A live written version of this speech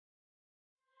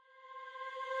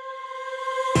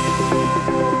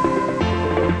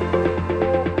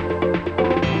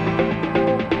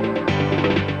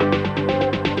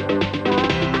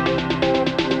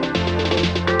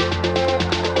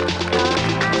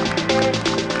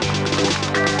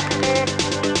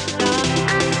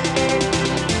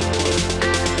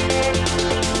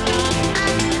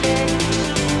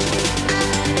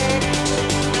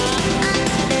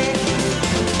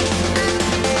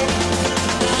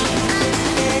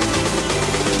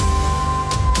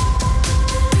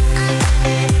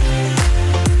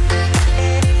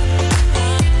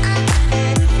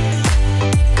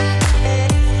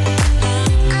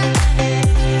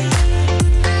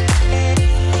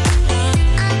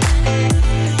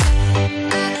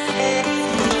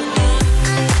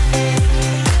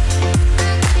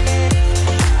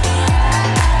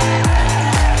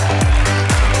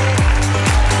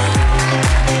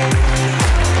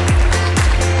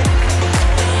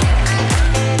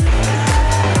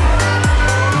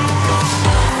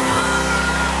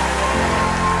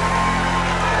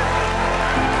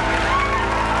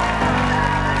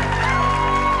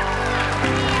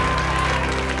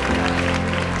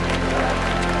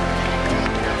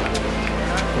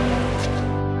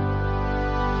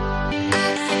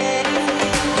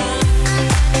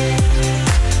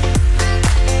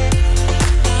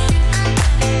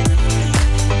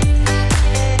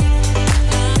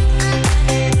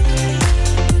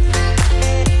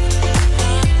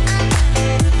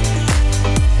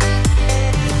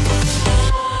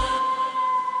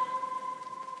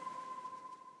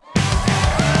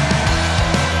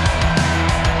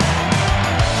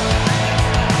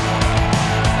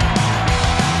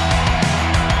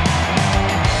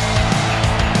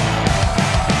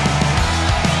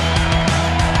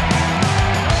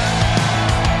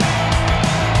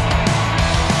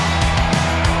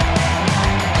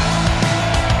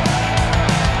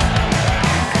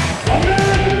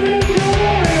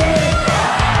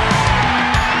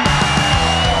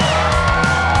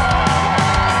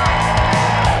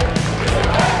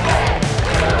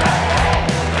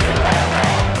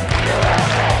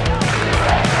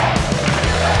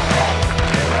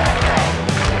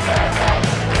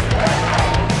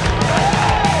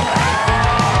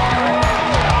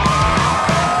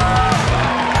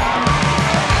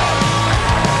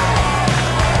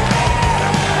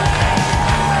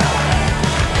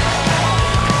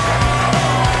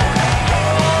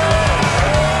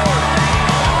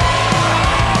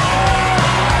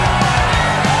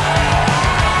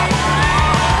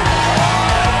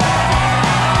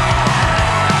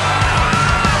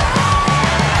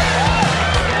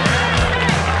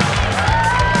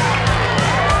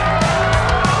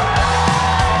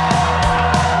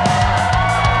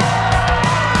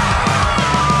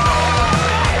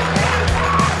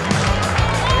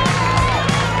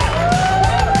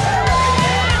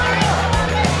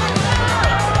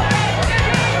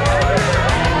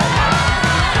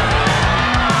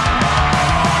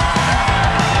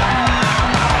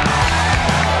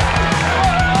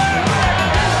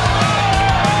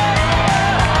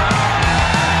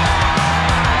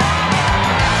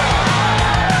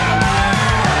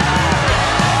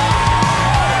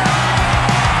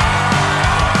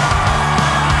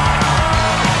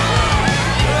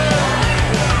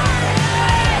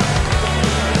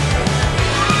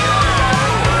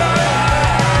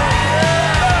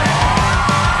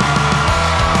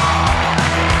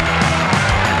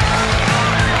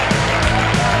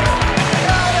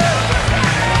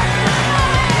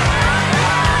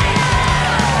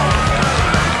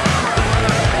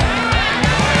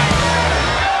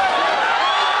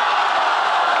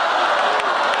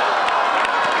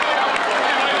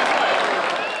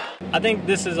I think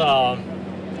this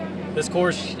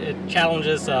course, it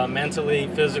challenges mentally,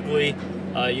 physically.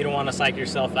 You don't want to psych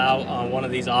yourself out on one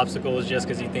of these obstacles just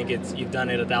because you think you've done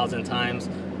it 1,000 times.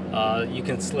 You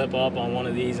can slip up on one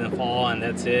of these and fall, and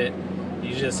that's it.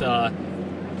 You just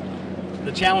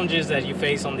the challenges that you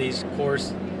face on these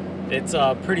course, it's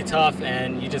pretty tough,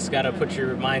 and you just got to put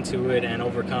your mind to it and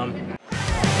overcome.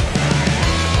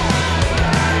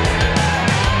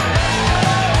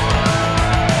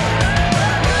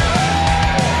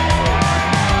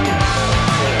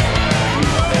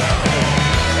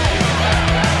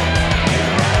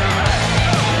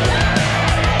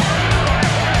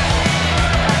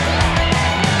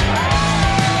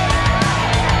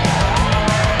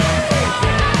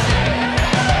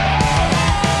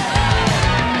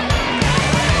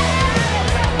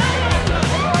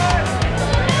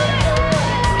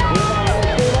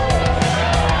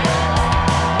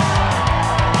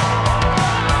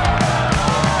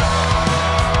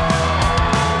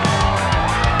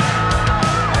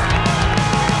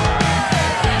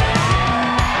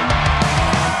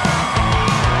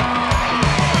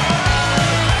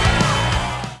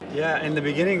 Yeah, in the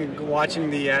beginning,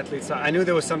 watching the athletes, I knew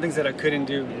there was some things that I couldn't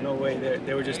do. No way.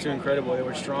 They were just too incredible. They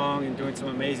were strong and doing some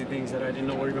amazing things that I didn't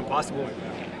know were even possible.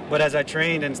 But as I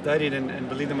trained and studied and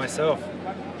believed in myself,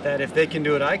 that if they can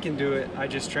do it, I can do it. I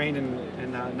just trained,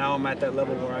 and now I'm at that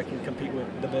level where I can compete with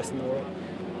the best in the world.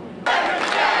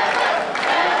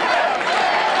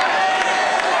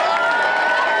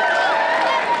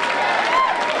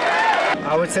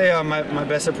 I would say my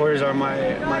best supporters are my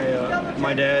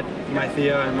dad, my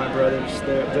Thea, and my brothers.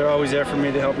 They're always there for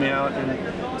me to help me out,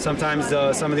 and sometimes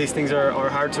some of these things are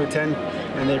hard to attend,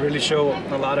 and they really show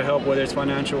a lot of help, whether it's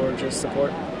financial or just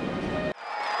support.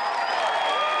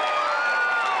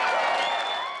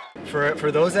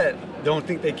 For those that don't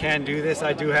think they can do this,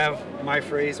 I do have my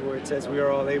phrase where it says we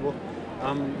are all able.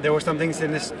 There were some things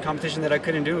in this competition that I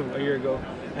couldn't do a year ago,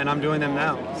 and I'm doing them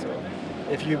now. So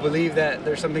if you believe that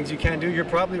there's some things you can't do, you're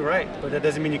probably right, but that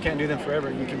doesn't mean you can't do them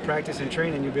forever. You can practice and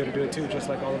train, and you'll be able to do it too, just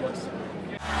like all of us.